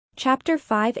Chapter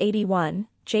 581,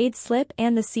 Jade Slip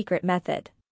and the Secret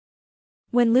Method.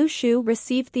 When Lu Shu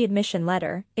received the admission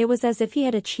letter, it was as if he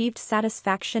had achieved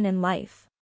satisfaction in life.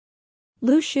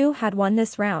 Lu Shu had won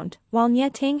this round, while Nie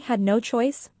Ting had no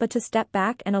choice but to step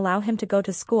back and allow him to go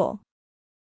to school.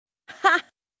 Ha!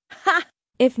 Ha!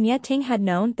 If Nie Ting had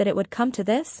known that it would come to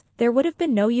this, there would have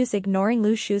been no use ignoring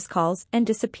Lu Shu's calls and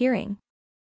disappearing.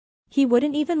 He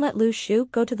wouldn't even let Lu Shu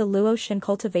go to the Luotian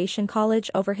Cultivation College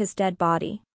over his dead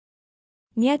body.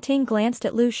 Nie Ting glanced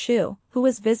at Lu Shu, who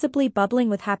was visibly bubbling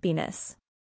with happiness.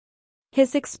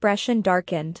 His expression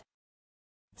darkened.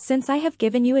 Since I have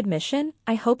given you admission,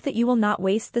 I hope that you will not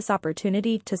waste this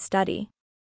opportunity to study.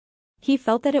 He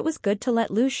felt that it was good to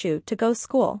let Lu Shu to go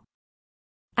school.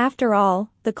 After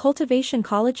all, the cultivation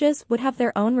colleges would have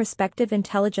their own respective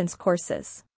intelligence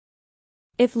courses.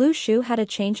 If Lu Shu had a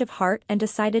change of heart and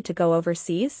decided to go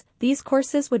overseas, these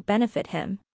courses would benefit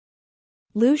him.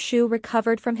 Lu Shu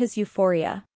recovered from his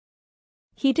euphoria.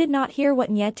 He did not hear what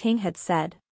Nie Ting had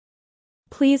said.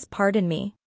 Please pardon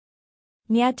me.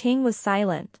 Nie Ting was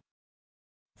silent.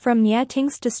 From Nie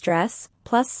Ting's distress,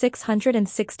 plus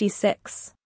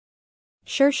 666.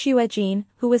 Shi Xuejin,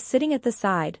 who was sitting at the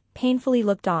side, painfully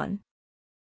looked on.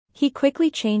 He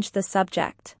quickly changed the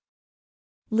subject.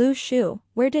 Lu Shu,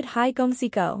 where did Hai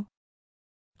Gongzi go?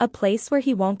 A place where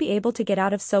he won't be able to get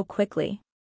out of so quickly.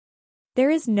 There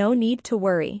is no need to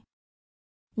worry.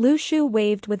 Lu Shu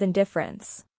waved with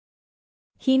indifference.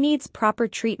 He needs proper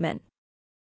treatment.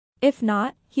 If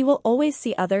not, he will always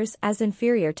see others as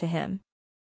inferior to him.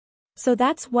 So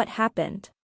that's what happened.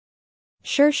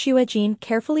 Shi Xuejin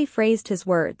carefully phrased his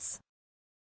words.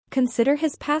 Consider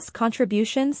his past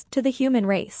contributions to the human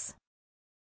race.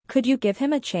 Could you give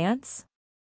him a chance?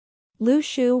 Lu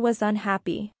Shu was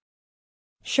unhappy.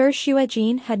 Shi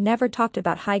Xuejin had never talked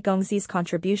about Hai Gongzi's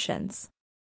contributions.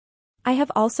 I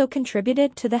have also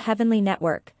contributed to the heavenly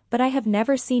network, but I have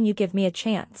never seen you give me a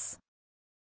chance.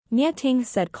 Nie Ting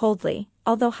said coldly,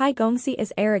 although Hai Gongzi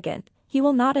is arrogant, he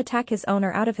will not attack his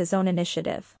owner out of his own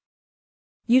initiative.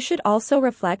 You should also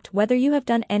reflect whether you have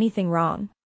done anything wrong.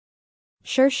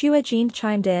 Shi Xuejin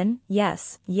chimed in,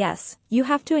 yes, you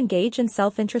have to engage in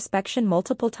self-introspection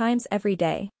multiple times every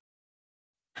day.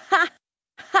 Ha!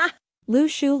 Ha! Lu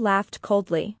Shu laughed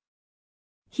coldly.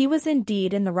 He was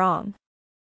indeed in the wrong.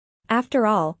 After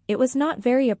all, it was not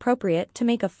very appropriate to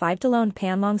make a 5-to-lone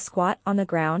panlong squat on the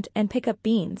ground and pick up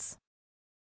beans.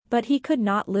 But he could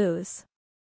not lose.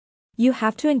 You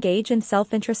have to engage in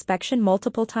self-introspection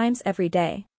multiple times every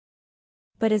day.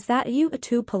 But is that you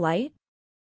too polite?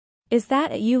 Is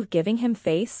that you giving him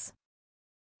face?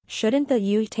 Shouldn't the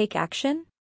you take action?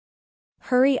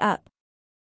 Hurry up.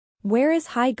 Where is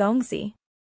Hai Gongzi?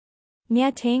 Nie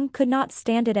Ting could not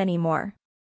stand it anymore.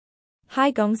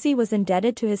 Hai Gongzi was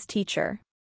indebted to his teacher.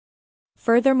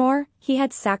 Furthermore, he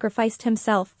had sacrificed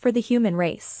himself for the human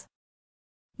race.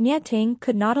 Nie Ting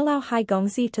could not allow Hai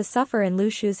Gongzi to suffer in Lu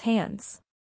Shu's hands.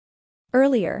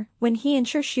 Earlier, when he and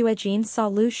Shi Xuejin saw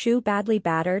Lu Shu badly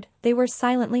battered, they were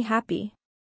silently happy.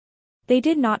 They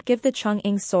did not give the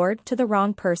Chang'ing sword to the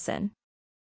wrong person.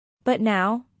 But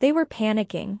now, they were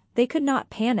panicking. They could not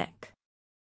panic.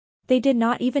 They did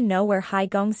not even know where Hai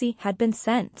Gongzi had been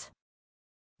sent.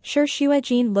 Shi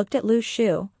Xuejin looked at Lu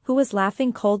Shu, who was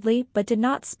laughing coldly but did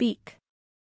not speak.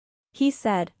 He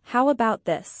said, how about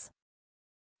this?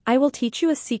 I will teach you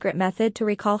a secret method to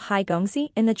recall Hai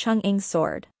Gongzi in the Chang'ing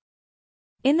sword.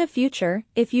 In the future,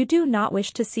 if you do not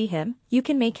wish to see him, you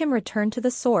can make him return to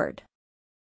the sword.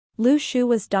 Lu Shu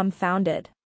was dumbfounded.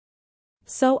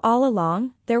 So all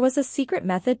along, there was a secret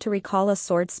method to recall a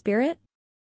sword spirit?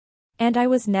 And I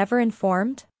was never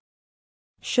informed?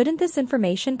 Shouldn't this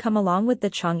information come along with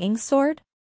the Chang'ing sword?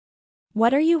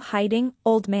 What are you hiding,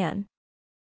 old man?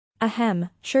 Ahem,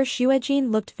 Shi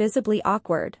Xuejin looked visibly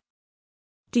awkward.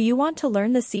 Do you want to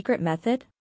learn the secret method?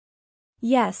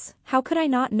 Yes, how could I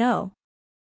not know?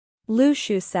 Lu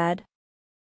Shu said.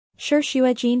 Shi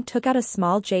Xuejin took out a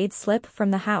small jade slip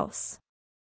from the house.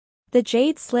 The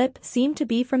jade slip seemed to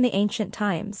be from the ancient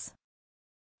times.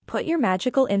 Put your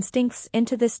magical instincts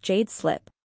into this jade slip.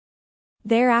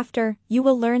 Thereafter, you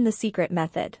will learn the secret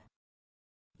method.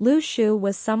 Lu Shu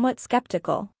was somewhat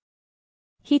skeptical.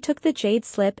 He took the jade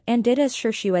slip and did as Shi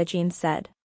Xuejin said.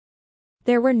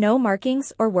 There were no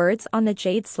markings or words on the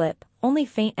jade slip, only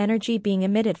faint energy being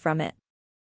emitted from it.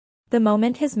 The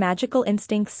moment his magical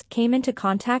instincts came into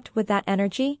contact with that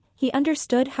energy, he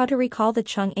understood how to recall the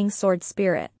Chang'ing sword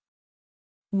spirit.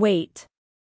 Wait.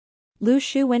 Lu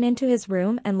Shu went into his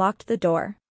room and locked the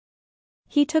door.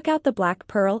 He took out the black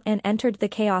pearl and entered the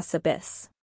chaos abyss.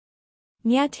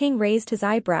 Nie Ting raised his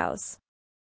eyebrows.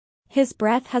 His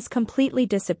breath has completely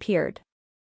disappeared.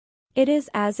 It is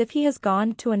as if he has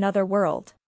gone to another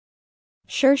world.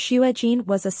 Shi Xuejin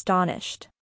was astonished.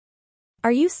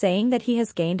 Are you saying that he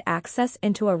has gained access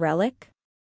into a relic?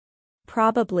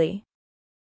 Probably.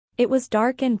 It was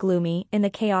dark and gloomy in the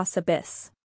chaos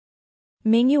abyss.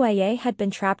 Ming Yueye had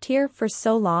been trapped here for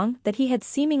so long that he had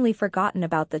seemingly forgotten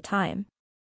about the time.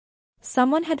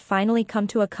 Someone had finally come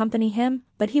to accompany him,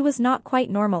 but he was not quite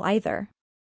normal either.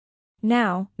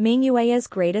 Now, Ming Yueye's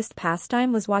greatest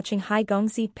pastime was watching Hai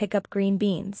Gongzi pick up green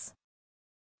beans.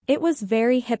 It was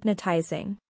very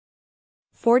hypnotizing.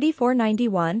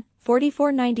 4491,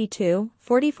 4492,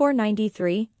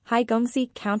 4493, Hai Gongzi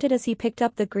counted as he picked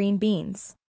up the green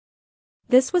beans.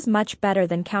 This was much better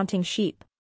than counting sheep.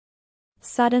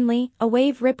 Suddenly, a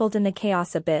wave rippled in the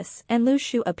chaos abyss and Lu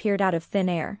Shu appeared out of thin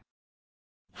air.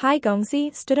 Hai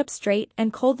Gongzi stood up straight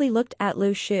and coldly looked at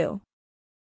Lu Shu.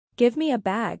 Give me a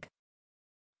bag.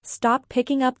 Stop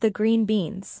picking up the green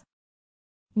beans.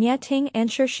 Nie Ting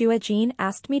and Shi Xuejin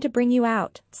asked me to bring you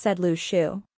out, said Lu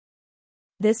Shu.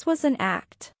 This was an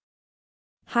act.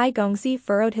 Hai Gongzi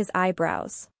furrowed his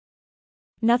eyebrows.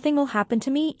 Nothing will happen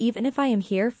to me even if I am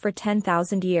here for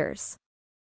 10,000 years.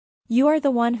 You are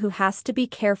the one who has to be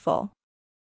careful.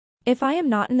 If I am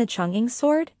not in the Chang'ing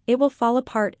sword, it will fall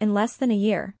apart in less than a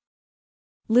year.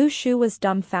 Lu Shu was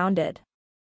dumbfounded.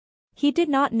 He did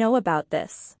not know about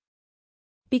this.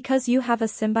 Because you have a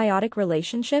symbiotic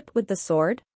relationship with the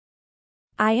sword?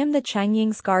 I am the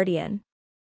Changying's guardian.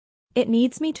 It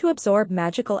needs me to absorb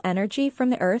magical energy from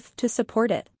the earth to support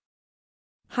it.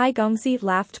 Hai Gongzi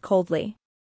laughed coldly.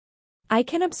 I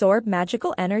can absorb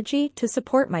magical energy to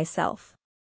support myself.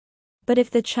 But if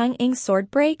the Changying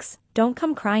sword breaks, don't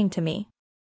come crying to me.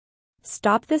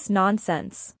 Stop this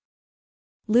nonsense.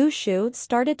 Lu Shu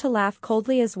started to laugh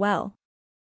coldly as well.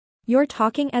 You're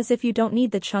talking as if you don't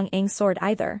need the Changying sword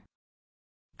either.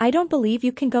 I don't believe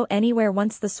you can go anywhere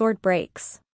once the sword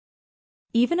breaks.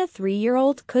 Even a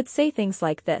 3-year-old could say things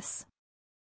like this.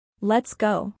 Let's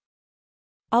go.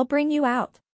 I'll bring you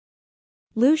out.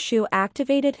 Lu Shu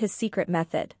activated his secret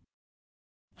method.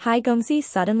 Hai Gongzi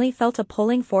suddenly felt a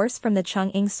pulling force from the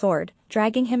Changying sword,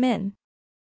 dragging him in.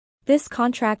 This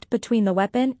contract between the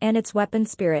weapon and its weapon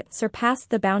spirit surpassed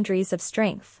the boundaries of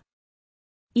strength.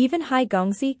 Even Hai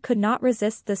Gongzi could not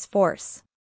resist this force.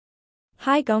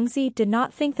 Hai Gongzi did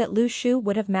not think that Lu Shu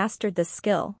would have mastered this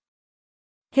skill.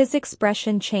 His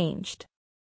expression changed.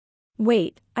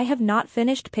 Wait, I have not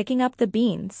finished picking up the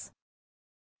beans.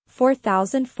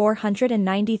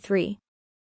 4493.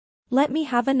 Let me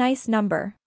have a nice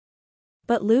number.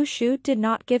 But Lu Shu did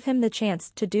not give him the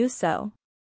chance to do so.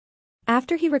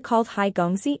 After he recalled Hai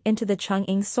Gongzi into the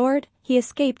Changying sword, he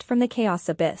escaped from the chaos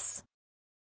abyss.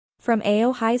 From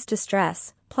Ao Hai's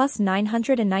distress, plus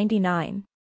 999.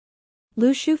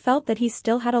 Lu Shu felt that he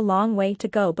still had a long way to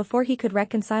go before he could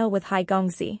reconcile with Hai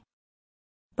Gongzi.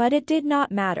 But it did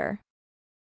not matter.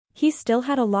 He still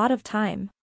had a lot of time.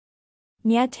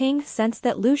 Nie Ting sensed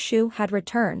that Lu Shu had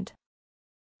returned.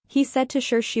 He said to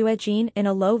Shi Xuejin in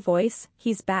a low voice,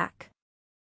 he's back.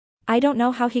 I don't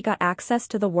know how he got access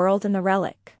to the world in the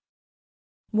relic.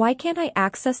 Why can't I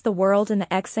access the world in the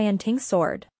Xanting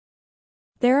sword?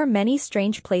 There are many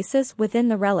strange places within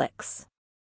the relics.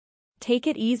 Take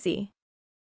it easy.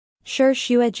 Shi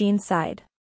Xuejin sighed.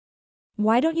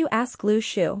 Why don't you ask Lu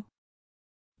Shu?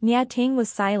 Nie Ting was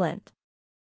silent.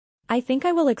 I think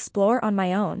I will explore on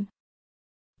my own.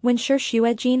 When Shi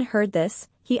Xuejin heard this,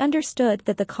 he understood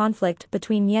that the conflict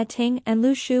between Nie Ting and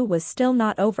Lu Shu was still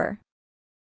not over.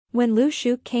 When Lu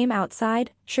Shu came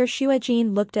outside, Shi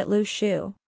Xuejin looked at Lu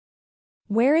Shu.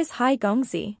 Where is Hai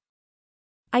Gongzi?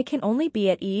 I can only be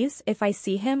at ease if I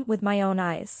see him with my own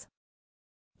eyes.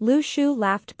 Lu Shu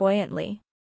laughed buoyantly.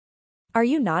 Are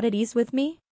you not at ease with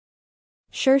me?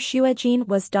 Shi Xuejin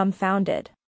was dumbfounded.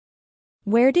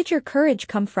 Where did your courage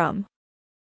come from?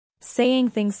 Saying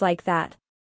things like that.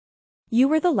 You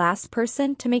were the last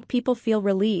person to make people feel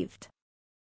relieved.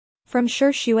 From Shi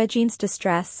Xuejin's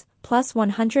distress, plus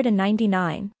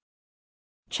 199.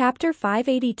 Chapter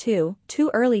 582,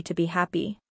 Too Early to be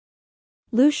Happy.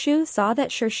 Lu Shu saw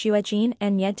that Shi Xuejin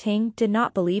and Nie Ting did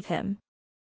not believe him.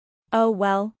 Oh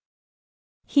well.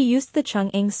 He used the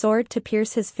Changying sword to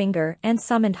pierce his finger and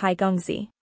summoned Hai Gongzi.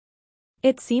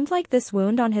 It seemed like this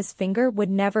wound on his finger would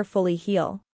never fully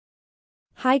heal.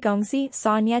 Hai Gongzi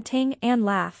saw Nie Ting and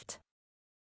laughed.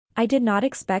 I did not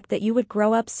expect that you would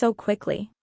grow up so quickly.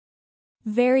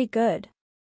 Very good.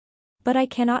 But I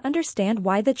cannot understand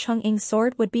why the Changying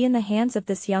sword would be in the hands of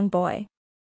this young boy.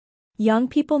 Young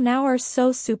people now are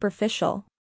so superficial.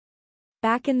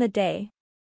 Back in the day.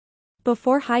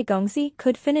 Before Hai Gongzi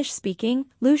could finish speaking,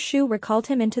 Lu Shu recalled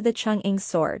him into the Changying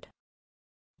sword.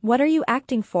 What are you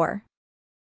acting for?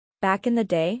 back in the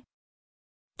day?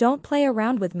 Don't play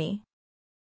around with me.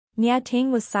 Nia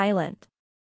Ting was silent.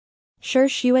 Shi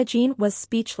Xuejin was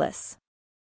speechless.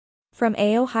 From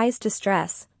Ao Hai's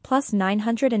distress, plus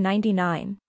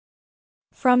 999.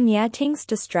 From Nia Ting's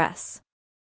distress.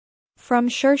 From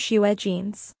Shi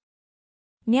Xuejin's.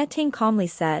 Nia Ting calmly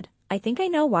said, I think I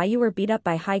know why you were beat up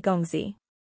by Hai Gongzi.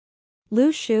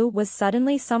 Lu Shu was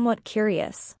suddenly somewhat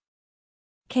curious.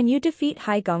 Can you defeat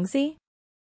Hai Gongzi?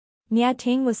 Nia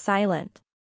Ting was silent.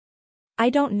 I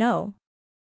don't know.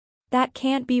 That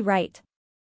can't be right.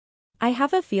 I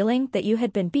have a feeling that you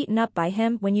had been beaten up by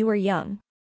him when you were young.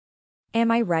 Am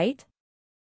I right?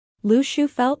 Lu Shu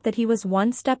felt that he was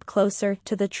one step closer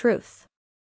to the truth.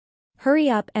 Hurry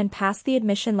up and pass the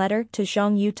admission letter to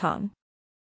Zhong Yutong.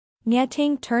 Nia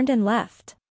Ting turned and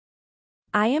left.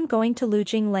 I am going to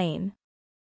Lujing Lane.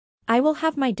 I will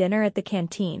have my dinner at the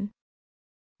canteen.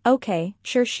 Okay,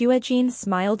 Shi Xuejin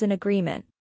smiled in agreement.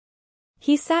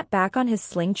 He sat back on his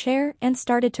sling chair and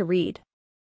started to read.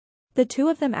 The two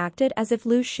of them acted as if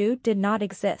Lu Shu did not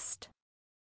exist.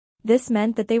 This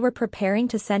meant that they were preparing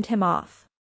to send him off.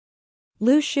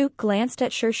 Lu Shu glanced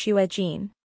at Shi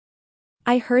Xuejin.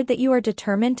 I heard that you are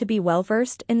determined to be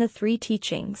well-versed in the 3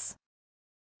 teachings.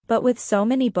 But with so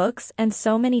many books and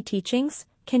so many teachings,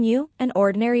 can you, an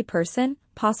ordinary person,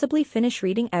 possibly finish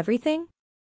reading everything?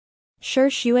 Shi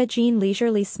Xuejin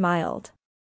leisurely smiled.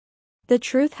 The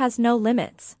truth has no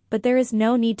limits, but there is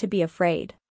no need to be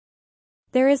afraid.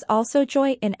 There is also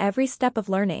joy in every step of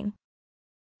learning.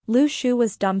 Lu Shu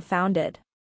was dumbfounded.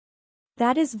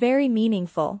 That is very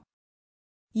meaningful.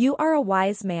 You are a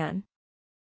wise man.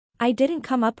 I didn't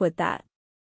come up with that.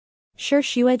 Shi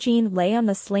Xuejin lay on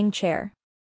the sling chair.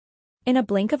 In a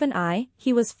blink of an eye,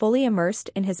 he was fully immersed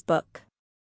in his book.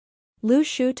 Lu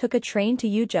Shu took a train to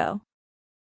Yuzhou.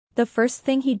 The first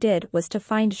thing he did was to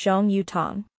find Zhong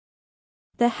Yutong.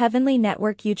 The Heavenly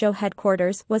Network Yuzhou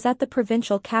headquarters was at the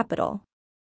provincial capital.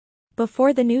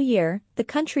 Before the new year, the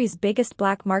country's biggest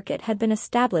black market had been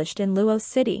established in Luo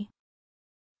City.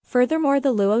 Furthermore,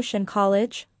 the Luotian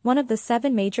College, one of the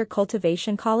 7 major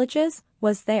cultivation colleges,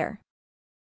 was there.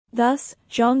 Thus,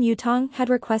 Zhong Yutong had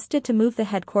requested to move the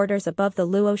headquarters above the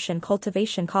Luotian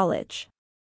Cultivation College.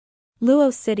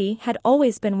 Luo City had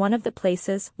always been one of the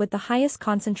places with the highest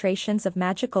concentrations of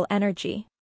magical energy.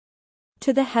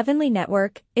 To the Heavenly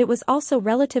Network, it was also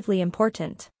relatively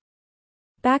important.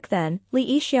 Back then, Li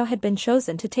Yixiao had been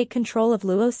chosen to take control of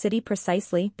Luo City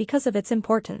precisely because of its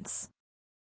importance.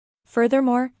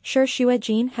 Furthermore, Shi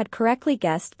Xuejin had correctly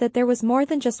guessed that there was more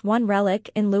than just one relic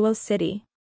in Luo City.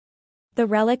 The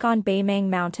relic on Beimang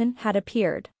Mountain had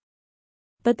appeared.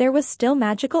 But there was still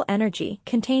magical energy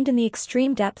contained in the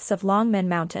extreme depths of Longmen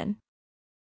Mountain.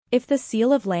 If the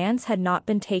Seal of Lands had not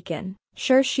been taken,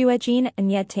 Shi Xuejin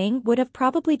and Ye Ting would have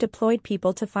probably deployed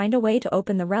people to find a way to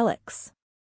open the relics.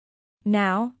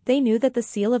 Now, they knew that the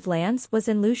Seal of Lands was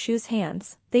in Lu Shu's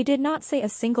hands. They did not say a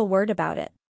single word about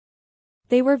it.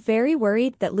 They were very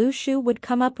worried that Lu Shu would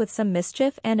come up with some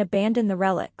mischief and abandon the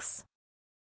relics.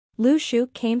 Lu Shu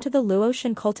came to the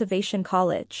Luotian Cultivation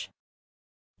College.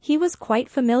 He was quite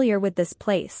familiar with this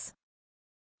place.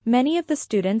 Many of the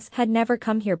students had never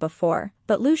come here before,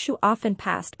 but Lu Shu often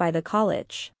passed by the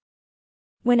college.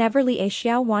 Whenever Li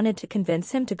Yixiao wanted to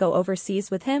convince him to go overseas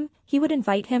with him, he would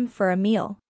invite him for a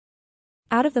meal.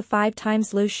 Out of the 5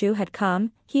 times Lu Shu had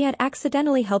come, he had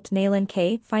accidentally helped Nailin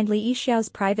K find Li Yixiao's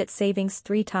private savings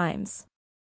 3 times.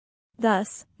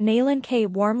 Thus, Nailin K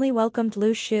warmly welcomed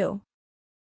Lu Shu.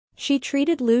 She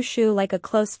treated Lu Shu like a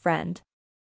close friend.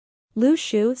 Lu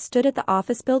Shu stood at the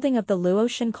office building of the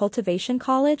Luotian Cultivation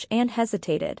College and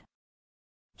hesitated.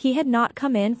 He had not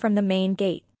come in from the main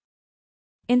gate.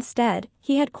 Instead,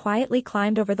 he had quietly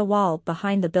climbed over the wall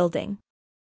behind the building.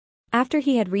 After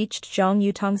he had reached Zhong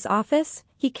Yutong's office,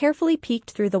 he carefully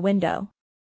peeked through the window.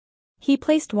 He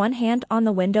placed one hand on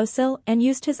the windowsill and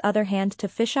used his other hand to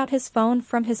fish out his phone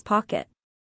from his pocket.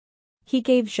 He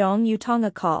gave Zhong Yutong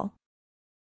a call.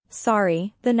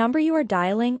 Sorry, the number you are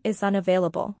dialing is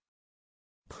unavailable.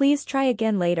 Please try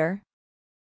again later.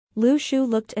 Lu Shu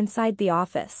looked inside the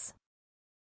office.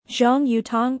 Zhong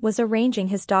Yutong was arranging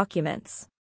his documents.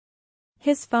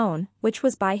 His phone, which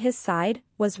was by his side,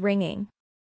 was ringing.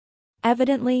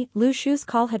 Evidently, Lu Shu's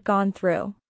call had gone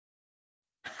through.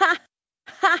 Ha!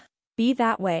 Ha! Be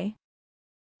that way.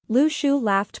 Lu Shu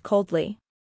laughed coldly.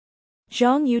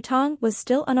 Zhong Yutong was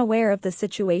still unaware of the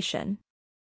situation.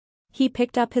 He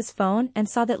picked up his phone and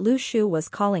saw that Lu Shu was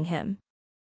calling him.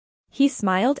 He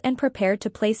smiled and prepared to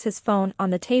place his phone on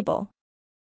the table.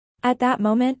 At that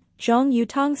moment, Zhong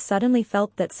Yutong suddenly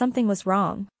felt that something was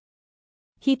wrong.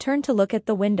 He turned to look at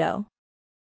the window.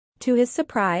 To his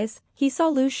surprise, he saw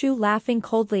Lu Shu laughing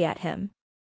coldly at him.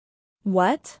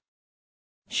 What?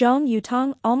 Zhong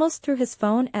Yutong almost threw his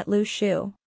phone at Lu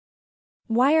Shu.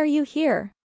 Why are you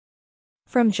here?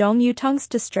 From Zhong Yutong's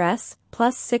distress,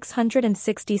 plus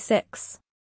 666.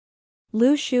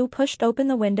 Lu Shu pushed open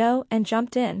the window and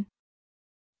jumped in.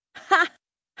 Ha!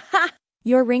 Ha!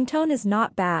 Your ringtone is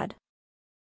not bad.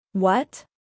 What?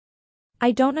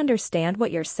 I don't understand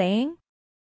what you're saying.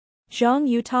 Zhong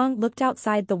Yutong looked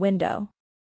outside the window.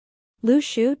 Lu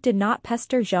Shu did not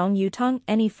pester Zhong Yutong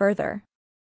any further.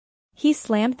 He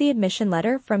slammed the admission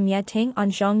letter from Nie Ting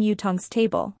on Zhong Yutong's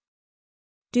table.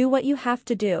 Do what you have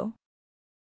to do.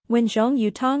 When Zhong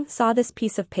Yutong saw this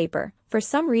piece of paper, for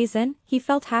some reason, he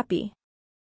felt happy.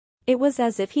 It was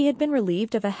as if he had been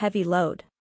relieved of a heavy load.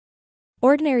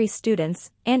 Ordinary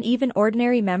students, and even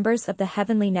ordinary members of the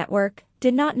Heavenly Network,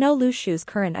 did not know Lu Shu's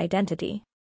current identity.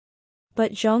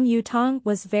 But Zhong Yutong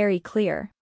was very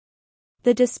clear.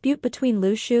 The dispute between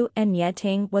Lu Shu and Nie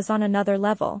Ting was on another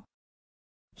level.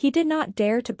 He did not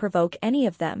dare to provoke any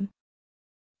of them.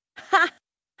 Ha!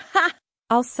 Ha!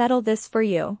 I'll settle this for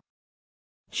you.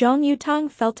 Zhong Yutong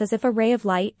felt as if a ray of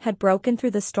light had broken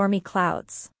through the stormy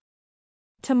clouds.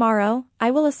 Tomorrow, I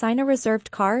will assign a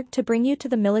reserved car to bring you to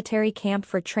the military camp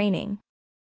for training.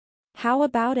 How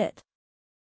about it?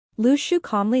 Lu Shu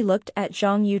calmly looked at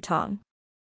Zhong Yutong.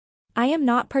 I am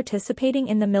not participating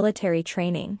in the military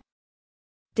training.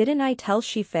 Didn't I tell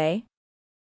Shifei?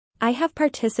 I have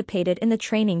participated in the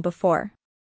training before.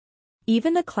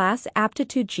 Even the class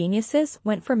aptitude geniuses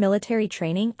went for military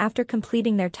training after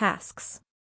completing their tasks.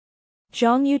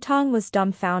 Zhong Yutong was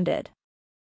dumbfounded.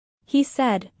 He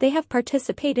said, they have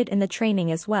participated in the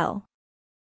training as well.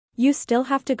 You still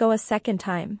have to go a second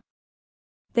time.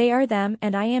 They are them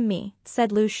and I am me,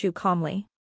 said Lu Shu calmly.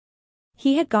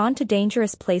 He had gone to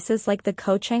dangerous places like the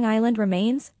Kochang Island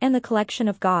remains and the collection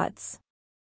of gods.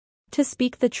 To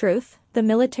speak the truth, the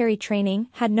military training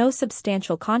had no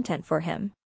substantial content for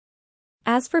him.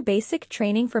 As for basic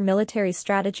training for military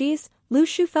strategies, Lu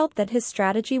Shu felt that his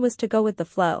strategy was to go with the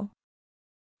flow.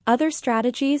 Other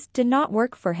strategies did not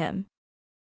work for him.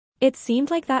 It seemed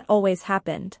like that always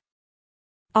happened.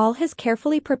 All his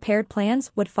carefully prepared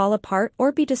plans would fall apart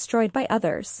or be destroyed by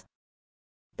others.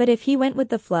 But if he went with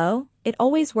the flow, it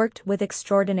always worked with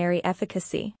extraordinary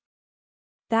efficacy.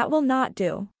 That will not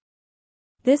do.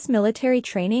 This military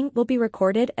training will be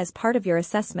recorded as part of your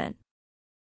assessment.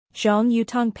 Zhong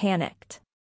Yutong panicked.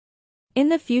 In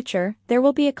the future, there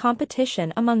will be a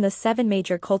competition among the 7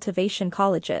 major cultivation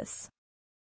colleges.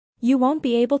 You won't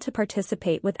be able to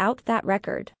participate without that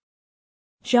record.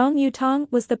 Zhong Yutong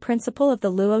was the principal of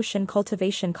the Luotian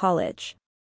Cultivation College.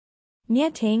 Nie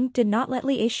Ting did not let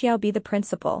Li Xiao be the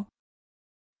principal.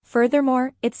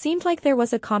 Furthermore, it seemed like there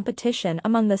was a competition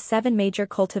among the 7 major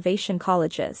cultivation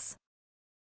colleges.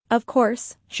 Of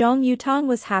course, Zhong Yutong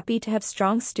was happy to have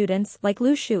strong students like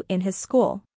Lu Shu in his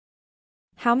school.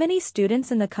 How many students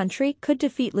in the country could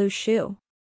defeat Lu Shu?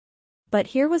 But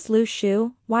here was Lu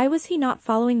Shu, why was he not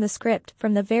following the script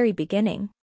from the very beginning?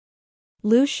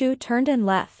 Lu Shu turned and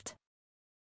left.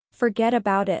 Forget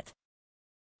about it.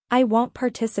 I won't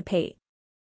participate.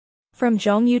 From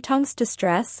Zhong Yutong's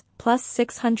distress, plus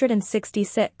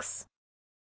 666.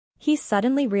 He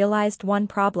suddenly realized one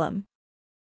problem.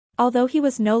 Although he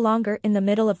was no longer in the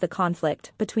middle of the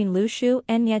conflict between Lu Shu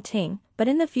and Nie Ting, but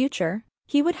in the future,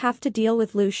 he would have to deal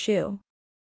with Lu Shu.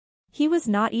 He was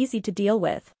not easy to deal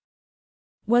with.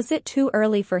 Was it too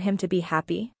early for him to be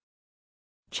happy?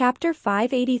 Chapter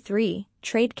 583,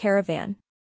 Trade Caravan.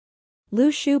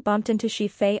 Lu Shu bumped into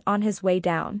Shifei on his way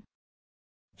down.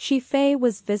 Shifei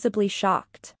was visibly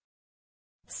shocked.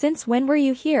 Since when were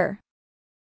you here?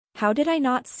 How did I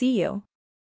not see you?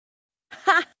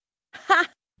 Ha! Ha!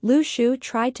 Lu Shu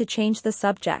tried to change the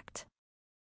subject.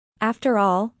 After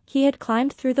all, he had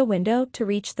climbed through the window to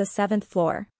reach the 7th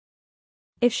floor.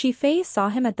 If Shifei saw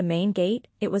him at the main gate,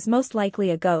 it was most likely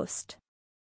a ghost.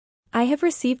 I have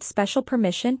received special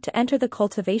permission to enter the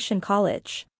cultivation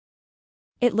college.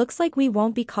 It looks like we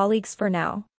won't be colleagues for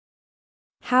now.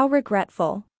 How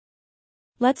regretful.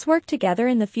 Let's work together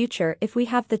in the future if we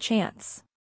have the chance.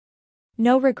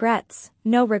 No regrets,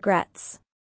 no regrets.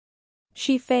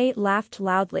 Shifei laughed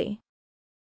loudly.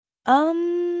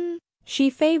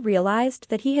 Shifei realized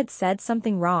that he had said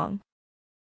something wrong.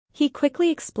 He quickly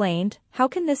explained, how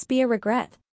can this be a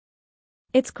regret?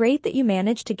 It's great that you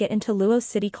managed to get into Luo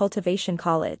City Cultivation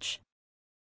College.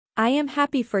 I am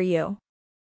happy for you.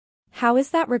 How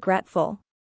is that regretful?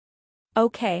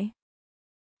 Okay.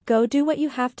 Go do what you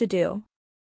have to do.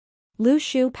 Lu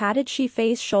Shu patted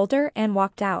Shifei's shoulder and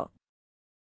walked out.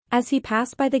 As he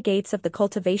passed by the gates of the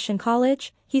cultivation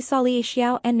college, he saw Li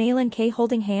Xiao and Nalan K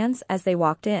holding hands as they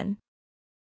walked in.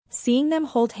 Seeing them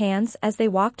hold hands as they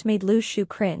walked made Lu Shu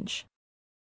cringe.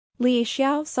 Li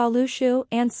Xiao saw Lu Shu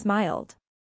and smiled.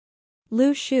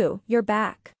 Lu Shu, you're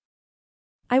back.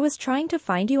 I was trying to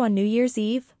find you on New Year's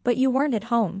Eve, but you weren't at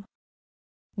home.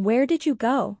 Where did you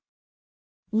go?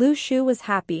 Lu Shu was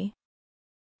happy.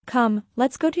 Come,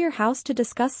 let's go to your house to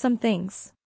discuss some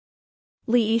things.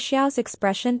 Li Xiao's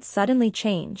expression suddenly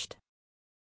changed.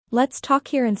 Let's talk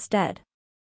here instead.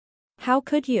 How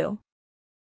could you?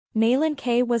 Nalan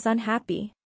K was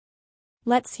unhappy.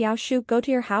 Let Xiao Shu go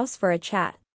to your house for a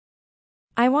chat.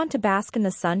 I want to bask in the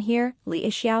sun here, Li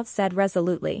Xiao said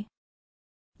resolutely.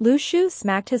 Lu Shu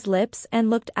smacked his lips and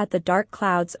looked at the dark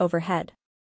clouds overhead.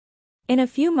 In a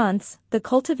few months, the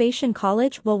cultivation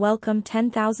college will welcome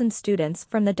 10,000 students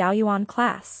from the Daoyuan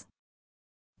class.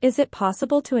 Is it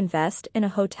possible to invest in a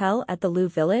hotel at the Lu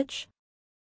village?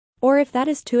 Or if that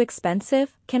is too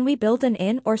expensive, can we build an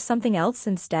inn or something else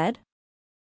instead?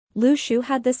 Lu Shu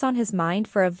had this on his mind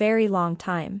for a very long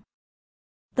time.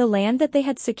 The land that they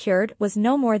had secured was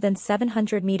no more than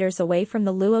 700 meters away from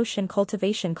the Luotian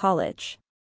Cultivation College.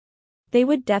 They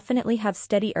would definitely have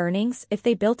steady earnings if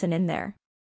they built an inn there.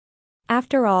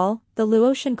 After all, the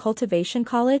Luotian Cultivation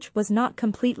College was not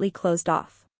completely closed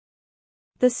off.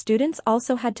 The students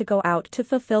also had to go out to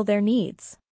fulfill their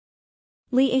needs.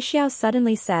 Li Xiao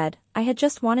suddenly said, I had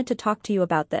just wanted to talk to you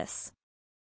about this.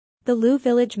 The Lu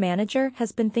village manager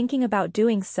has been thinking about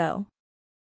doing so.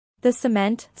 The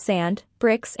cement, sand,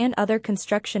 bricks and other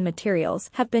construction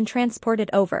materials have been transported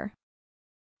over.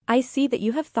 I see that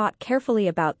you have thought carefully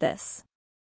about this.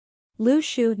 Lu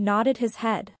Shu nodded his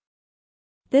head.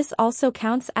 This also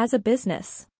counts as a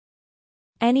business.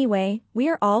 Anyway, we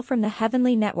are all from the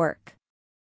Heavenly Network.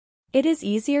 It is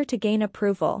easier to gain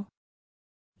approval.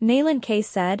 Nalan K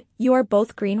said, you are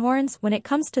both greenhorns when it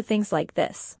comes to things like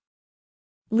this.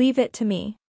 Leave it to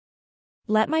me.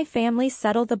 Let my family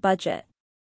settle the budget.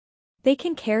 They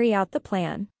can carry out the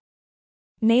plan.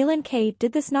 Nalan K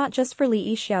did this not just for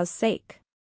Li Xiao's sake.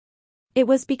 It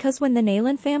was because when the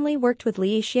Nalan family worked with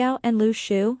Li Xiao and Lu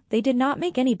Shu, they did not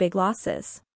make any big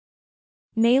losses.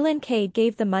 Nalan K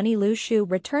gave the money Lu Shu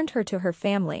returned her to her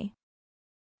family.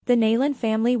 The Nalan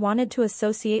family wanted to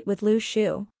associate with Lu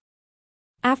Shu.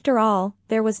 After all,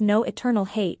 there was no eternal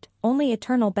hate, only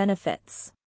eternal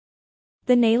benefits.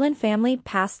 The Nalan family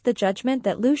passed the judgment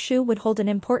that Lu Shu would hold an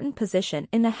important position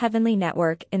in the Heavenly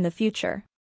Network in the future.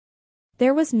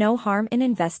 There was no harm in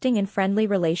investing in friendly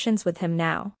relations with him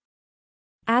now.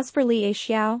 As for Li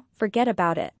Xiao, forget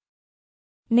about it.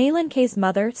 Nalan K's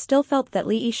mother still felt that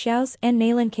Li Xiao's and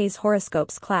Nalan K's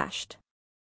horoscopes clashed.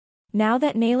 Now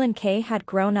that Nalan K had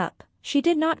grown up, she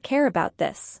did not care about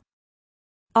this.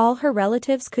 All her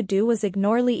relatives could do was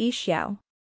ignore Li Xiao.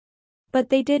 But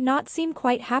they did not seem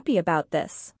quite happy about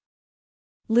this.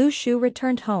 Lu Shu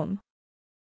returned home.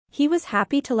 He was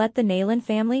happy to let the Nalan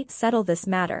family settle this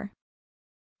matter.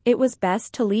 It was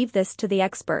best to leave this to the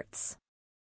experts.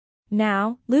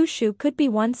 Now, Lu Shu could be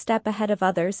one step ahead of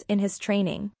others in his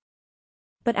training.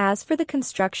 But as for the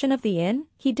construction of the inn,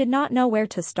 he did not know where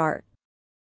to start.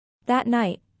 That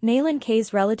night, Nalan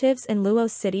K's relatives in Luo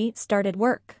City started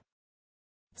work.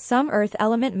 Some Earth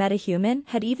element metahuman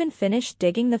had even finished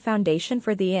digging the foundation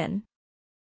for the inn.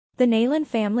 The Nalan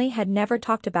family had never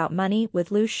talked about money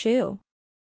with Lu Shu.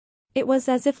 It was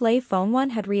as if Lei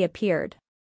Fengwan had reappeared.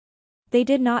 They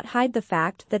did not hide the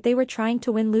fact that they were trying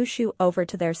to win Lu Shu over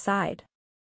to their side.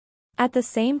 At the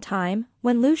same time,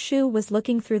 when Lu Shu was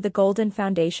looking through the Golden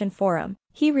Foundation Forum,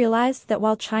 he realized that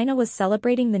while China was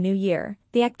celebrating the New Year,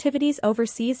 the activities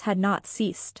overseas had not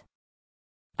ceased.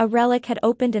 A relic had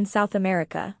opened in South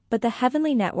America, but the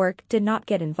Heavenly Network did not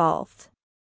get involved.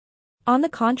 On the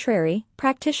contrary,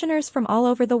 practitioners from all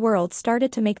over the world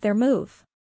started to make their move.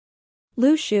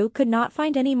 Lu Shu could not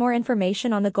find any more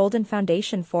information on the Golden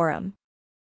Foundation Forum.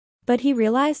 But he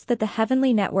realized that the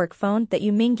Heavenly Network phone that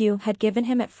Yu Mingyu had given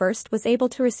him at first was able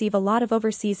to receive a lot of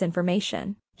overseas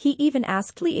information. He even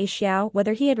asked Li Xiao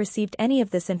whether he had received any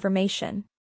of this information.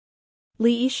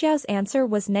 Li Xiao's answer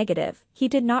was negative, he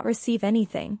did not receive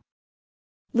anything.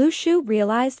 Lu Shu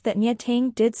realized that Nie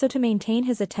Ting did so to maintain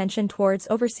his attention towards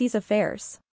overseas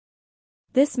affairs.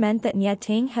 This meant that Nie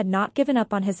Ting had not given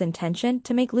up on his intention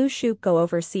to make Lu Shu go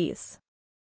overseas.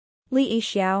 Li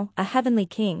Xiao, a heavenly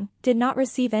king, did not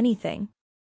receive anything.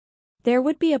 There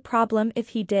would be a problem if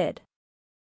he did.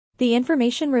 The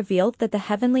information revealed that the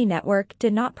Heavenly Network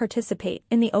did not participate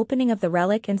in the opening of the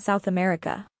relic in South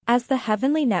America, as the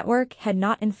Heavenly Network had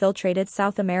not infiltrated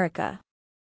South America.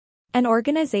 An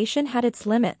organization had its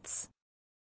limits.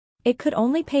 It could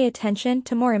only pay attention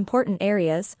to more important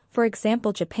areas, for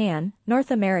example Japan, North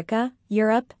America,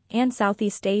 Europe, and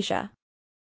Southeast Asia.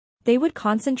 They would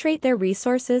concentrate their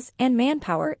resources and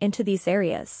manpower into these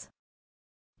areas.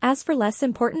 As for less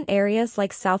important areas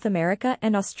like South America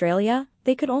and Australia,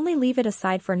 they could only leave it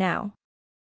aside for now.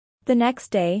 The next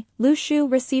day, Lu Shu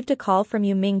received a call from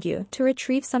Yu Mingyu to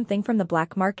retrieve something from the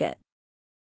black market.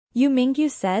 Yu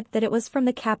Mingyu said that it was from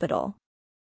the capital.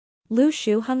 Lu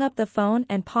Shu hung up the phone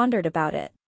and pondered about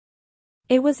it.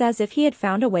 It was as if he had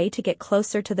found a way to get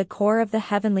closer to the core of the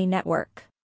heavenly network.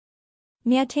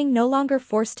 Niating no longer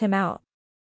forced him out.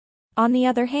 On the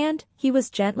other hand, he was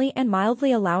gently and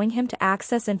mildly allowing him to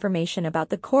access information about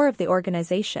the core of the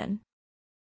organization.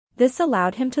 This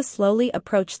allowed him to slowly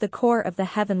approach the core of the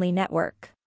heavenly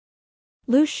network.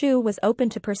 Lu Shu was open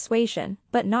to persuasion,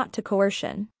 but not to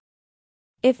coercion.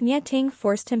 If Niating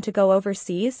forced him to go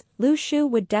overseas, Lu Shu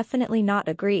would definitely not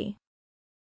agree.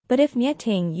 But if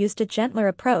Niating used a gentler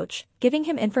approach, giving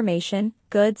him information,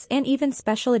 goods and even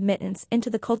special admittance into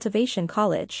the cultivation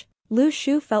college, Lu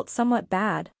Shu felt somewhat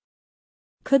bad.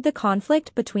 Could the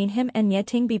conflict between him and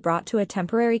Niating be brought to a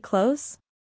temporary close?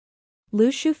 Lu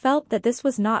Shu felt that this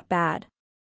was not bad.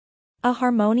 A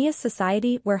harmonious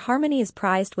society where harmony is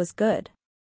prized was good.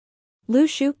 Lu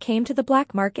Shu came to the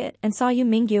black market and saw Yu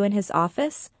Mingyu in his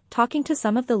office, talking to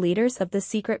some of the leaders of the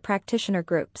secret practitioner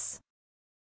groups.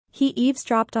 He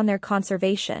eavesdropped on their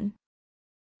conversation.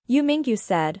 Yu Mingyu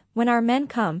said, "When our men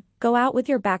come, go out with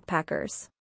your backpackers.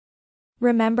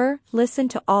 Remember, listen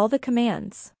to all the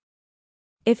commands.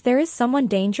 If there is someone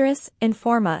dangerous,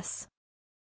 inform us.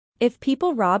 If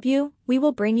people rob you, we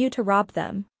will bring you to rob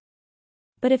them.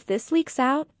 But if this leaks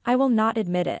out, I will not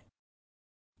admit it.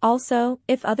 Also,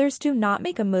 if others do not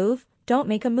make a move, don't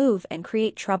make a move and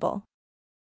create trouble.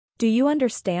 Do you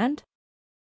understand?"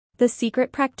 The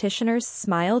secret practitioners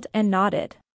smiled and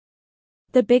nodded.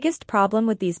 The biggest problem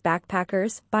with these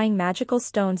backpackers buying magical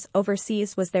stones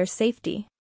overseas was their safety.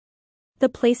 The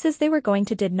places they were going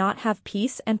to did not have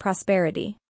peace and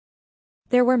prosperity.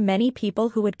 There were many people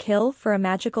who would kill for a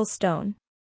magical stone.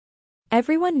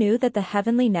 Everyone knew that the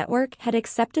heavenly network had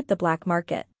accepted the black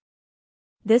market.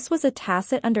 This was a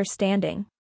tacit understanding.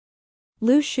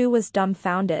 Lu Shu was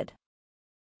dumbfounded.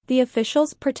 The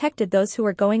officials protected those who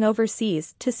were going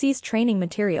overseas to seize training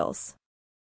materials.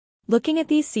 Looking at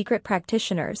these secret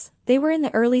practitioners, they were in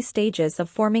the early stages of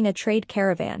forming a trade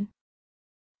caravan.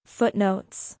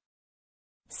 Footnotes.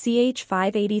 Ch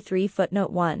 583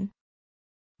 Footnote 1.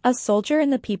 A soldier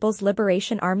in the People's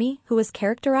Liberation Army who was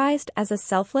characterized as a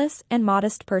selfless and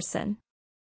modest person.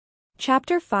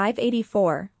 Chapter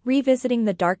 584, Revisiting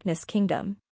the Darkness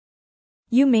Kingdom.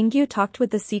 Yu Mingyu talked with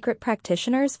the secret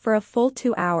practitioners for a full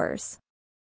 2 hours.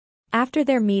 After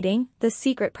their meeting, the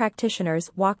secret practitioners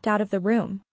walked out of the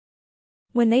room.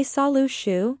 When they saw Lu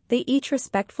Shu, they each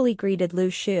respectfully greeted Lu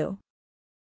Shu.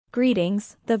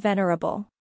 "Greetings, the Venerable.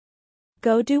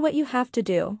 Go do what you have to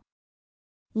do."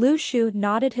 Lu Shu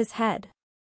nodded his head.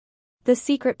 The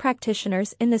secret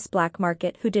practitioners in this black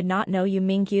market who did not know Yu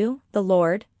Mingyu, the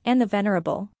Lord, and the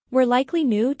Venerable, were likely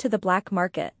new to the black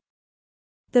market.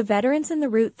 The veterans in the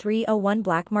Route 301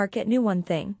 black market knew one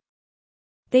thing.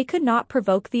 They could not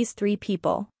provoke these 3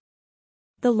 people.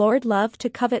 The Lord loved to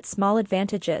covet small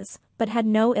advantages, but had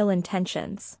no ill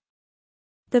intentions.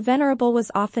 The Venerable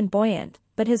was often buoyant,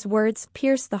 but his words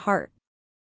pierced the heart.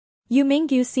 Yu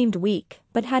Mingyu seemed weak,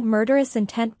 but had murderous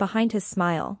intent behind his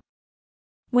smile.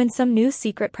 When some new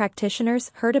secret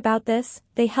practitioners heard about this,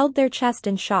 they held their chest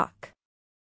in shock.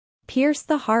 Pierce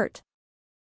the heart.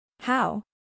 How?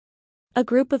 A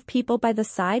group of people by the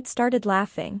side started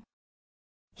laughing.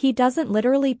 He doesn't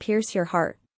literally pierce your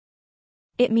heart.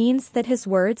 It means that his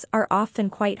words are often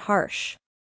quite harsh.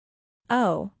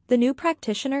 Oh, the new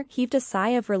practitioner heaved a sigh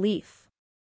of relief.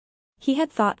 He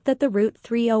had thought that the Route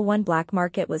 301 black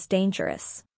market was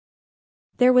dangerous.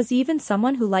 There was even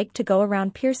someone who liked to go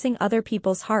around piercing other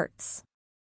people's hearts.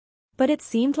 But it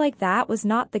seemed like that was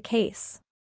not the case.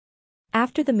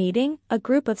 After the meeting, a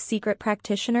group of secret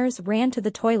practitioners ran to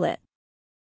the toilet.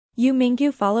 Yu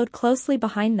Mingyu followed closely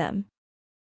behind them.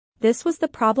 This was the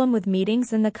problem with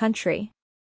meetings in the country.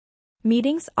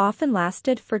 Meetings often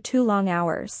lasted for 2 long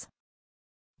hours.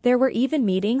 There were even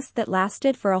meetings that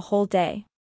lasted for a whole day.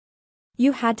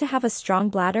 You had to have a strong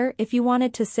bladder if you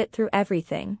wanted to sit through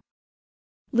everything.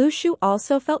 Lu Shu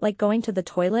also felt like going to the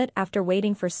toilet after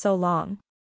waiting for so long.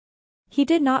 He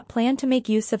did not plan to make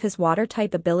use of his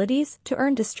water-type abilities to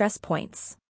earn distress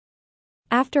points.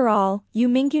 After all, Yu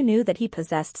Mingyu knew that he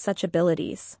possessed such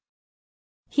abilities.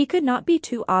 He could not be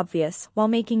too obvious while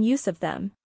making use of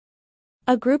them.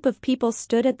 A group of people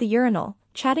stood at the urinal,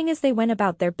 chatting as they went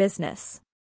about their business.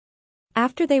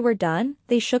 After they were done,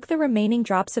 they shook the remaining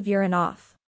drops of urine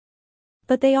off.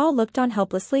 But they all looked on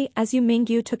helplessly as Yu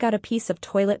Mingyu took out a piece of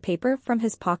toilet paper from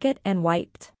his pocket and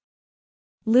wiped.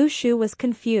 Lu Shu was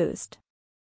confused.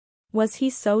 Was he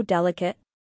so delicate?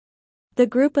 The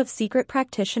group of secret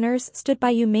practitioners stood by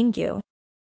Yu Mingyu.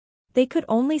 They could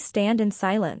only stand in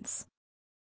silence.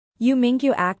 Yu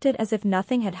Mingyu acted as if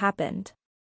nothing had happened.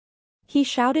 He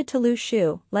shouted to Lu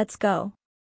Shu, "Let's go.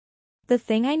 The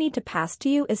thing I need to pass to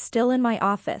you is still in my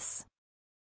office."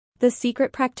 The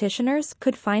secret practitioners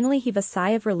could finally heave a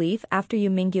sigh of relief after Yu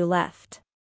Mingyu left.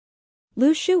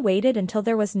 Lu Shu waited until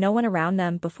there was no one around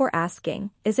them before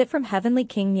asking, "Is it from Heavenly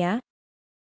King Nya?"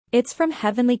 "It's from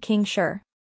Heavenly King Sure."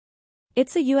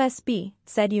 "It's a USB,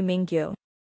 said Yu Mingyu.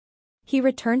 He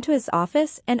returned to his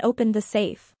office and opened the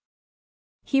safe.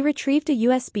 He retrieved a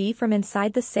USB from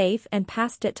inside the safe and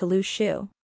passed it to Lu Shu.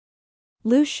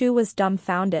 Lu Shu was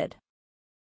dumbfounded.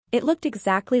 It looked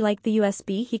exactly like the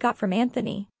USB he got from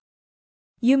Anthony.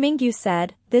 Yu Mingyu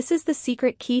said, "This is the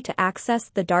secret key to access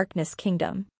the Darkness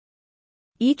Kingdom.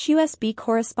 Each USB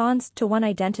corresponds to one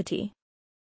identity.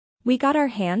 We got our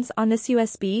hands on this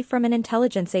USB from an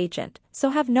intelligence agent, so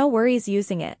have no worries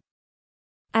using it."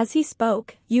 As he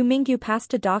spoke, Yu Mingyu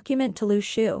passed a document to Lu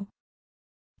Shu.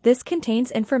 This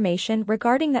contains information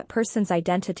regarding that person's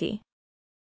identity.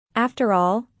 After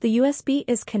all, the USB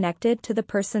is connected to the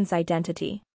person's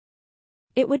identity.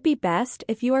 It would be best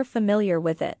if you are familiar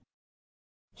with it.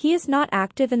 He is not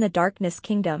active in the Darkness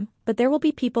Kingdom, but there will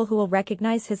be people who will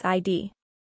recognize his ID.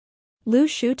 Lu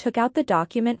Shu took out the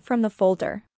document from the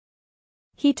folder.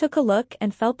 He took a look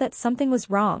and felt that something was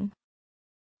wrong.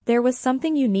 There was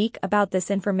something unique about this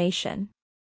information.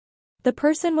 The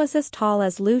person was as tall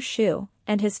as Lu Shu,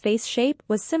 and his face shape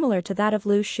was similar to that of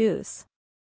Lu Shu's.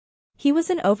 He was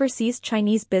an overseas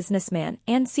Chinese businessman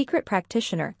and secret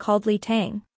practitioner called Li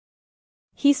Tang.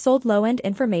 He sold low-end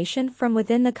information from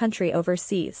within the country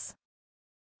overseas.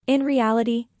 In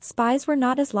reality, spies were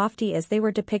not as lofty as they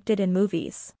were depicted in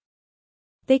movies.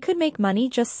 They could make money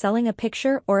just selling a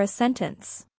picture or a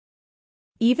sentence.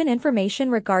 Even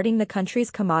information regarding the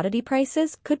country's commodity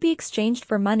prices could be exchanged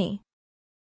for money.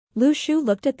 Lu Shu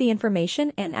looked at the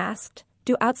information and asked,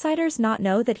 "Do outsiders not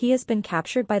know that he has been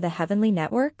captured by the Heavenly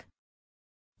Network?"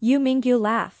 Yu Mingyu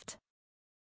laughed.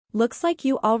 "Looks like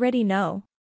you already know.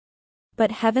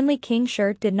 But Heavenly King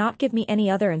Sure did not give me any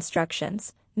other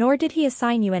instructions, nor did he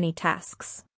assign you any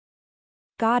tasks."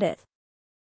 Got it.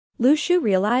 Lu Shu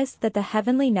realized that the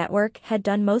Heavenly Network had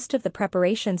done most of the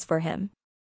preparations for him.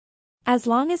 As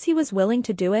long as he was willing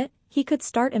to do it, he could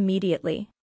start immediately.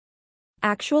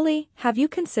 "Actually, have you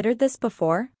considered this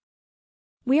before?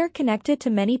 We are connected to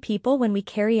many people when we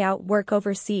carry out work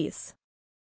overseas.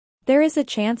 There is a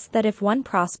chance that if one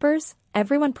prospers,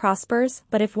 everyone prospers,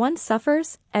 but if one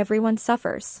suffers, everyone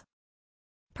suffers.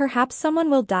 Perhaps someone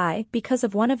will die because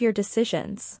of one of your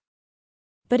decisions.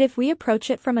 But if we approach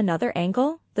it from another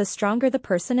angle, the stronger the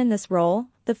person in this role,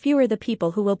 the fewer the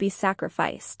people who will be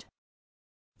sacrificed."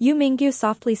 Yu Mingyu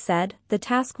softly said, "The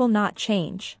task will not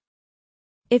change.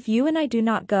 If you and I do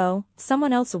not go,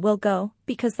 someone else will go,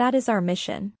 because that is our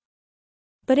mission.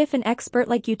 But if an expert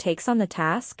like you takes on the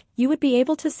task, you would be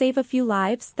able to save a few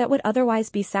lives that would otherwise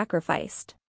be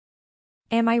sacrificed.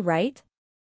 Am I right?"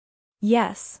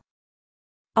 "Yes.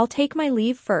 I'll take my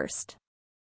leave first."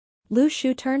 Lu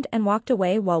Shu turned and walked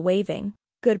away while waving.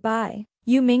 "Goodbye."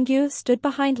 Yu Mingyu stood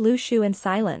behind Lu Shu in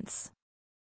silence.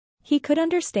 He could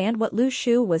understand what Lu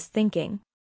Shu was thinking.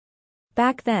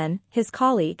 Back then, his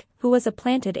colleague, who was a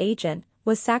planted agent,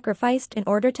 was sacrificed in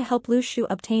order to help Lu Shu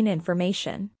obtain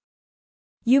information.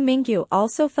 Yu Mingyu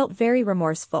also felt very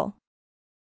remorseful.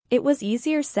 It was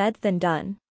easier said than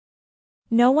done.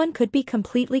 No one could be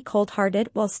completely cold-hearted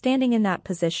while standing in that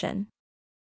position.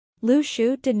 Lu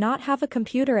Shu did not have a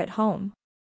computer at home.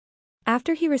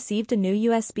 After he received a new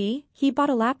USB, he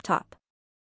bought a laptop.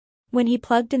 When he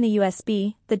plugged in the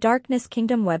USB, the Darkness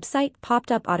Kingdom website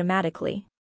popped up automatically.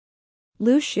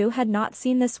 Lu Shu had not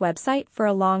seen this website for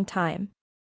a long time.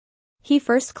 He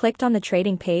first clicked on the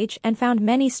trading page and found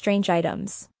many strange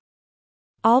items.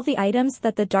 All the items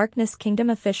that the Darkness Kingdom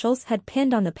officials had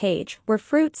pinned on the page were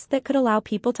fruits that could allow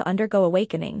people to undergo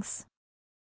awakenings.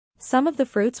 Some of the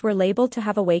fruits were labeled to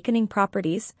have awakening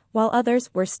properties, while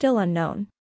others were still unknown.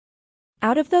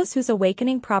 Out of those whose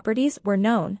awakening properties were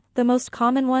known, the most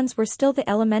common ones were still the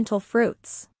elemental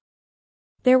fruits.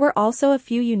 There were also a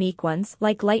few unique ones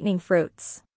like lightning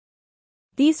fruits.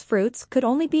 These fruits could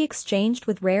only be exchanged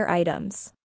with rare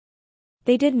items.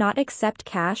 They did not accept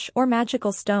cash or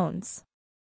magical stones.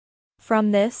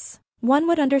 From this, one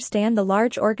would understand the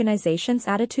large organization's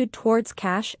attitude towards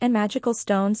cash and magical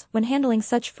stones when handling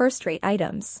such first-rate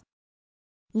items.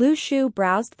 Lu Shu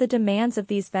browsed the demands of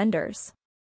these vendors.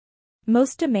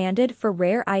 Most demanded for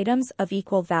rare items of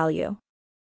equal value.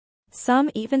 Some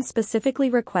even specifically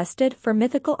requested for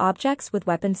mythical objects with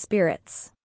weapon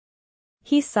spirits.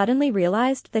 He suddenly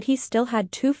realized that he still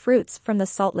had 2 fruits from the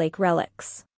Salt Lake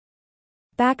relics.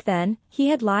 Back then, he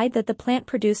had lied that the plant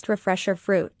produced refresher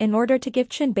fruit in order to give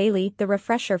Chin Bailey the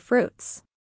refresher fruits.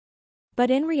 But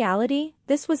in reality,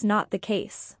 this was not the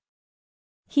case.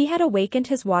 He had awakened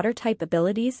his water-type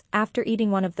abilities after eating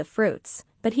one of the fruits,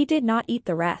 but he did not eat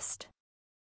the rest.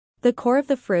 The core of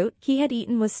the fruit he had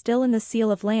eaten was still in the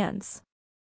Seal of Lands.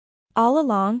 All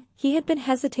along, he had been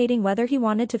hesitating whether he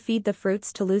wanted to feed the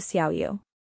fruits to Lu Xiaoyu.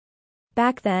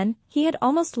 Back then, he had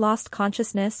almost lost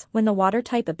consciousness when the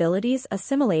water-type abilities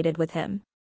assimilated with him.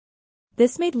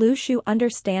 This made Lu Shu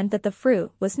understand that the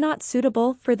fruit was not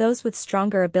suitable for those with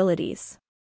stronger abilities.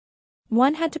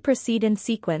 One had to proceed in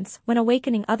sequence when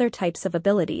awakening other types of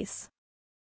abilities.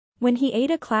 When he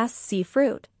ate a Class C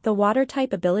fruit, the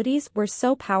water-type abilities were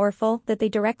so powerful that they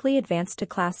directly advanced to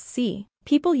Class C.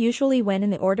 People usually went in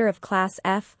the order of Class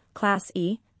F, Class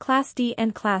E, Class D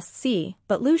and Class C,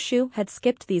 but Lu Shu had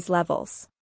skipped these levels.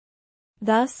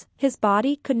 Thus, his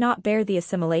body could not bear the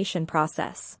assimilation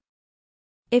process.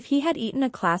 If he had eaten a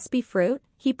Class B fruit,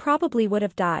 he probably would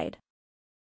have died.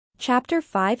 Chapter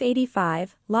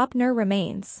 585, Lopner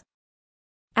Remains.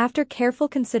 After careful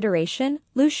consideration,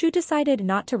 Lu Shu decided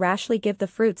not to rashly give the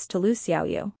fruits to Lu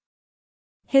Xiaoyu.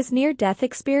 His near-death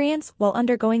experience while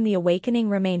undergoing the awakening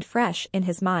remained fresh in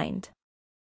his mind.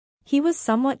 He was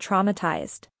somewhat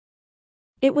traumatized.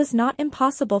 It was not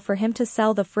impossible for him to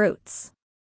sell the fruits.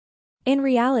 In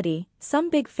reality, some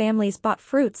big families bought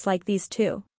fruits like these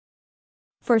too.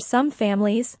 For some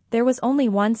families, there was only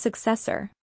one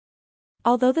successor.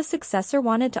 Although the successor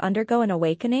wanted to undergo an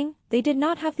awakening, they did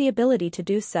not have the ability to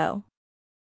do so.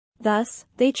 Thus,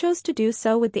 they chose to do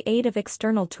so with the aid of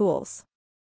external tools.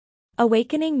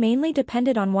 Awakening mainly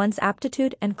depended on one's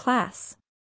aptitude and class.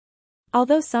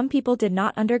 Although some people did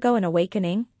not undergo an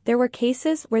awakening, there were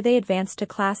cases where they advanced to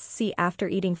Class C after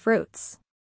eating fruits.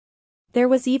 There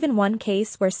was even one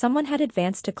case where someone had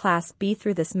advanced to Class B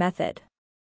through this method.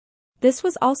 This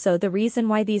was also the reason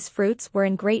why these fruits were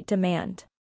in great demand.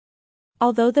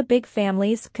 Although the big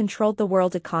families controlled the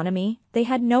world economy, they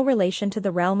had no relation to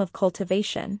the realm of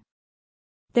cultivation.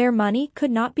 Their money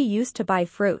could not be used to buy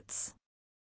fruits.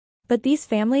 But these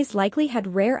families likely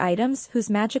had rare items whose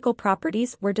magical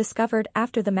properties were discovered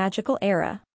after the magical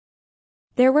era.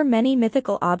 There were many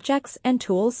mythical objects and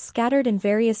tools scattered in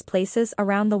various places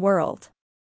around the world.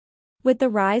 With the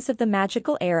rise of the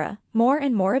magical era, more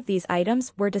and more of these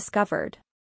items were discovered.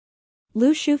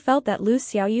 Lu Shu felt that Lu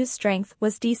Xiaoyu's strength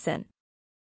was decent.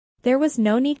 There was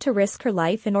no need to risk her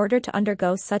life in order to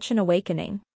undergo such an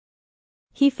awakening.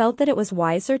 He felt that it was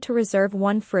wiser to reserve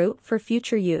one fruit for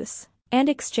future use, and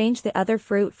exchange the other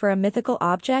fruit for a mythical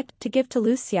object to give to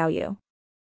Lu Xiaoyu.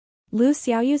 Lu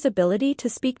Xiaoyu's ability to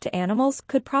speak to animals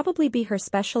could probably be her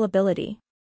special ability.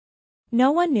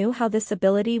 No one knew how this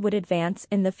ability would advance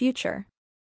in the future.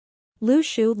 Lu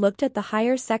Shu looked at the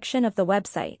higher section of the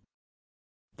website.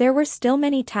 There were still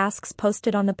many tasks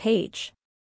posted on the page.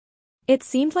 It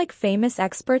seemed like famous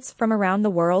experts from around the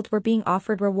world were being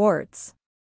offered rewards.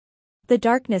 The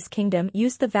Darkness Kingdom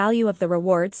used the value of the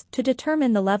rewards to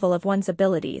determine the level of one's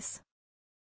abilities.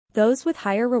 Those with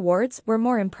higher rewards were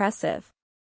more impressive.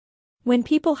 When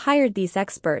people hired these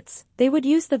experts, they would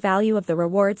use the value of the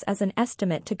rewards as an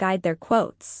estimate to guide their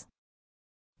quotes.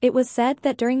 It was said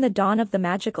that during the dawn of the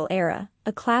magical era,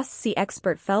 a Class C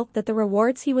expert felt that the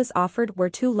rewards he was offered were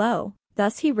too low,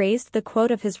 thus he raised the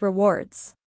quote of his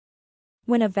rewards.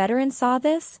 When a veteran saw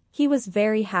this, he was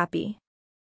very happy.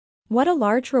 What a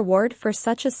large reward for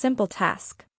such a simple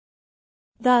task.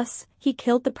 Thus, he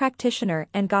killed the practitioner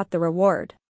and got the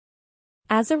reward.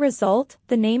 As a result,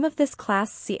 the name of this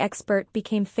Class C expert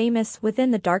became famous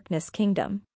within the Darkness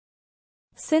Kingdom.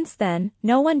 Since then,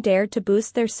 no one dared to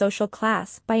boost their social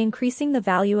class by increasing the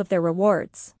value of their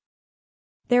rewards.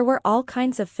 There were all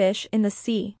kinds of fish in the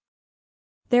sea.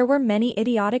 There were many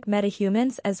idiotic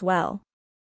metahumans as well.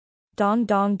 Dong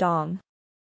dong dong.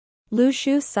 Lu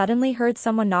Shu suddenly heard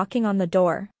someone knocking on the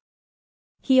door.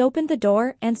 He opened the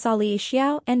door and saw Li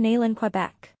Xiao and Nailin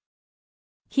Quebec.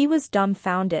 He was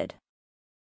dumbfounded.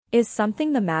 Is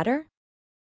something the matter?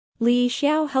 Li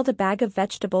Xiao held a bag of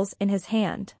vegetables in his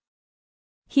hand.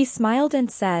 He smiled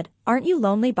and said, "Aren't you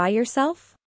lonely by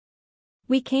yourself?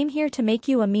 We came here to make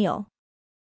you a meal.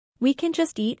 We can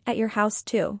just eat at your house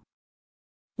too."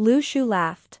 Lu Shu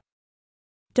laughed.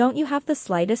 "Don't you have the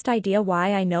slightest idea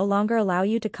why I no longer allow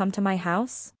you to come to my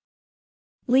house?"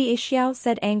 Li Xiao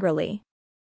said angrily.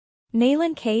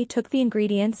 Nailin K took the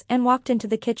ingredients and walked into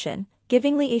the kitchen,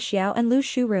 giving Li Yixiao and Lu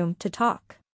Shu room to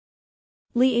talk.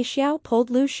 Li Yixiao pulled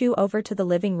Lu Shu over to the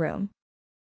living room.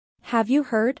 Have you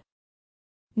heard?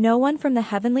 No one from the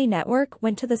Heavenly Network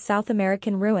went to the South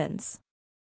American ruins.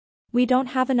 We don't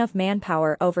have enough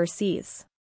manpower overseas.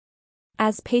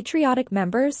 As patriotic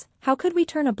members, how could we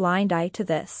turn a blind eye to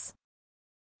this?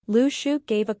 Lu Shu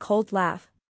gave a cold laugh.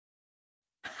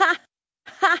 Ha!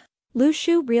 Ha! Lu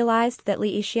Shu realized that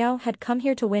Li Yixiao had come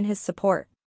here to win his support.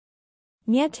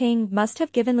 Nie Ting must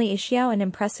have given Li Yixiao an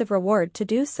impressive reward to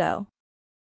do so.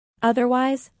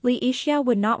 Otherwise, Li Yixiao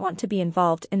would not want to be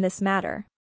involved in this matter.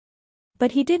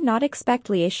 But he did not expect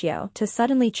Li Yixiao to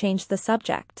suddenly change the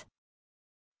subject.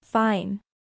 Fine.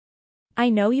 I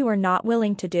know you are not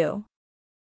willing to do.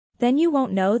 Then you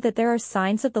won't know that there are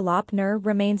signs of the Lop Nur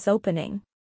remains opening.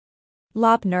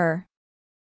 Lop Nur.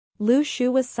 Lu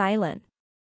Shu was silent.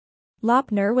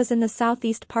 Lop Nur was in the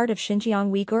southeast part of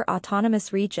Xinjiang Uyghur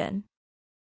Autonomous Region.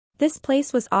 This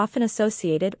place was often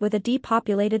associated with a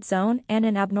depopulated zone and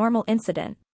an abnormal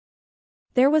incident.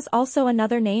 There was also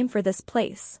another name for this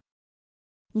place.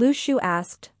 Lu Shu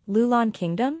asked, Lulan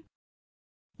Kingdom?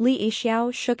 Li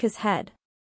Yixiao shook his head.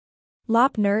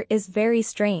 Lop Nur is very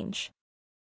strange.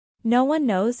 No one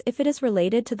knows if it is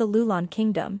related to the Lulan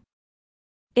Kingdom.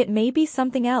 It may be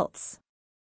something else.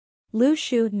 Lu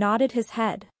Shu nodded his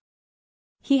head.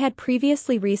 He had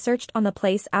previously researched on the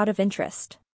place out of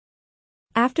interest.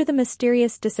 After the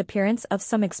mysterious disappearance of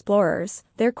some explorers,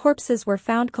 their corpses were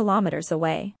found kilometers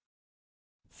away.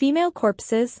 Female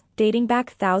corpses, dating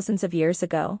back thousands of years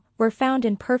ago, were found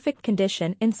in perfect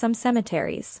condition in some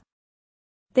cemeteries.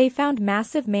 They found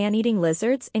massive man-eating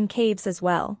lizards in caves as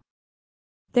well.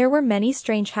 There were many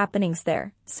strange happenings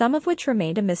there, some of which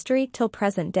remained a mystery till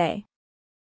present day.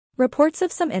 Reports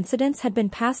of some incidents had been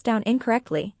passed down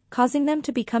incorrectly, causing them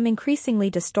to become increasingly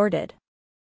distorted.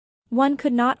 One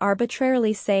could not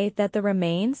arbitrarily say that the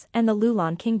remains and the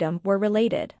Lulan Kingdom were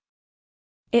related.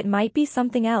 It might be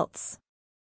something else.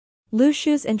 Lu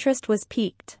Shu's interest was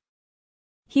piqued.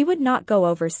 He would not go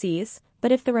overseas,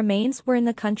 but if the remains were in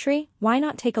the country, why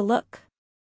not take a look?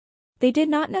 They did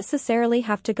not necessarily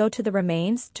have to go to the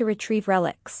remains to retrieve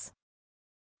relics.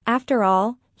 After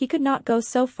all, he could not go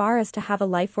so far as to have a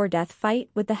life-or-death fight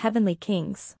with the Heavenly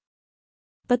Kings.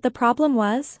 But the problem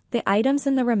was, the items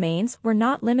in the remains were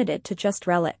not limited to just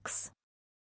relics.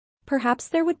 Perhaps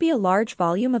there would be a large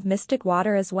volume of mystic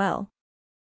water as well.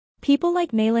 People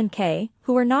like Nailin K,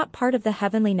 who were not part of the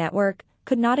Heavenly Network,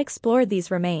 could not explore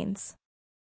these remains.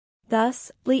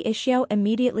 Thus, Li Yixiao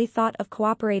immediately thought of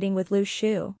cooperating with Lu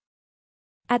Shu.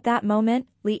 At that moment,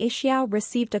 Li Yixiao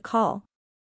received a call.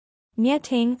 Nie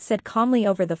Ting said calmly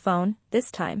over the phone,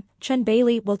 this time, Chen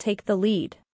Bailey will take the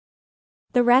lead.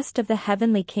 The rest of the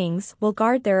Heavenly Kings will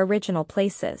guard their original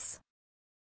places.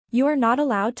 You are not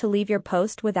allowed to leave your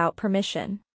post without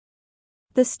permission.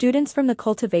 The students from the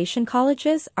cultivation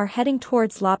colleges are heading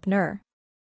towards Lop Nur.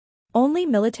 Only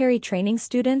military training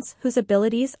students whose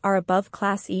abilities are above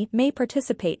Class E may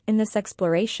participate in this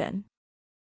exploration.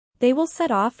 They will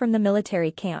set off from the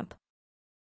military camp.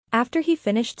 After he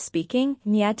finished speaking,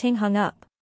 Nie Ting hung up.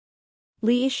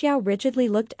 Li Yixiao rigidly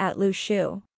looked at Lu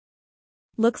Shu.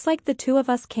 Looks like the two of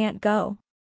us can't go.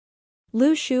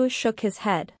 Lu Shu shook his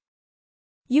head.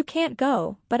 You can't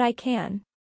go, but I can.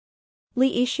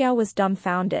 Li Yixiao was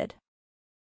dumbfounded.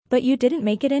 But you didn't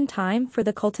make it in time for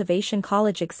the cultivation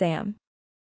college exam.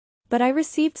 But I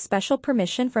received special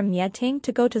permission from Nie Ting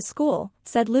to go to school,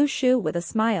 said Lu Shu with a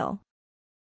smile.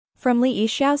 From Li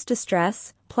Yixiao's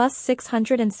distress, plus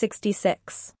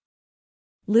 666.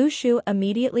 Lu Shu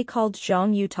immediately called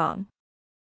Zhang Yutong.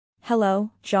 Hello,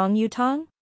 Zhang Yutong?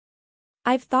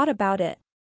 I've thought about it.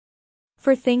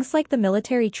 For things like the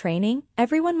military training,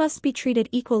 everyone must be treated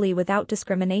equally without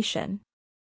discrimination.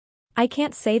 I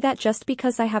can't say that just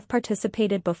because I have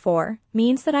participated before,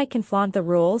 means that I can flaunt the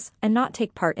rules and not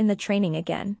take part in the training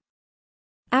again.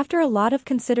 After a lot of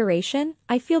consideration,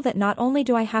 I feel that not only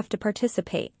do I have to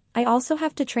participate, I also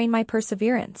have to train my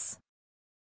perseverance.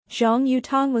 Zhang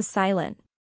Yutong was silent.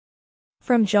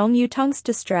 From Zhang Yutong's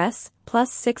distress,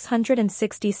 plus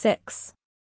 666.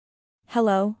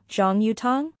 Hello, Zhang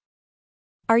Yutong?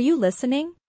 Are you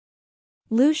listening?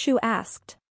 Lu Shu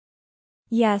asked.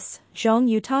 Yes, Zhang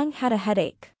Yutong had a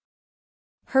headache.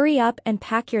 Hurry up and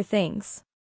pack your things.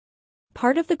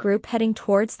 Part of the group heading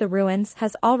towards the ruins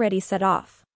has already set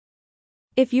off.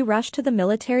 If you rush to the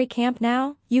military camp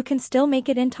now, you can still make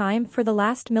it in time for the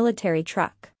last military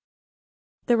truck.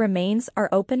 The remains are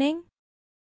opening?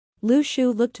 Lu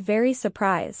Shu looked very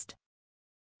surprised.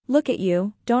 Look at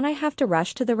you, don't I have to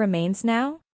rush to the remains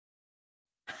now?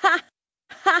 Ha!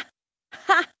 Ha!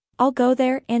 Ha! I'll go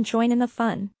there and join in the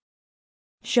fun.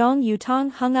 Zhong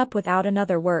Yutong hung up without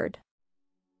another word.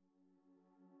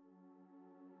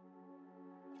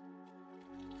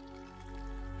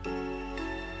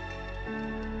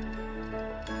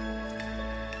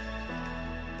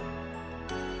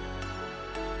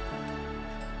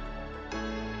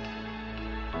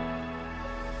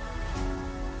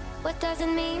 What does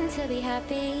it mean to be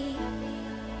happy?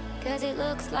 'Cause it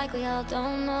looks like we all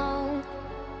don't know.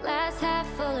 Glass half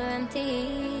full or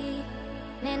empty,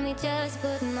 and we just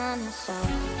put 'em on the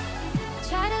shelf.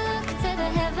 Try to look to the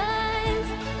heavens.